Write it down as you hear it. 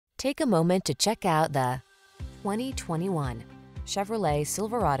Take a moment to check out the 2021 Chevrolet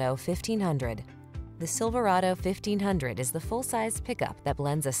Silverado 1500. The Silverado 1500 is the full-size pickup that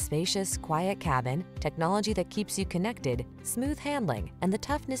blends a spacious, quiet cabin, technology that keeps you connected, smooth handling, and the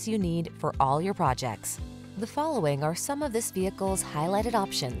toughness you need for all your projects. The following are some of this vehicle's highlighted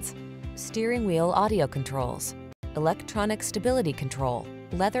options: steering wheel audio controls, electronic stability control,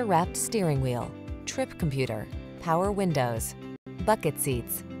 leather-wrapped steering wheel, trip computer, power windows, bucket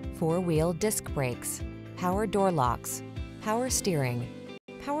seats, four-wheel disc brakes, power door locks, power steering.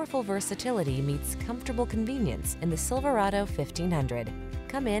 Powerful versatility meets comfortable convenience in the Silverado 1500.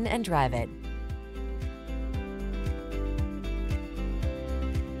 Come in and drive it.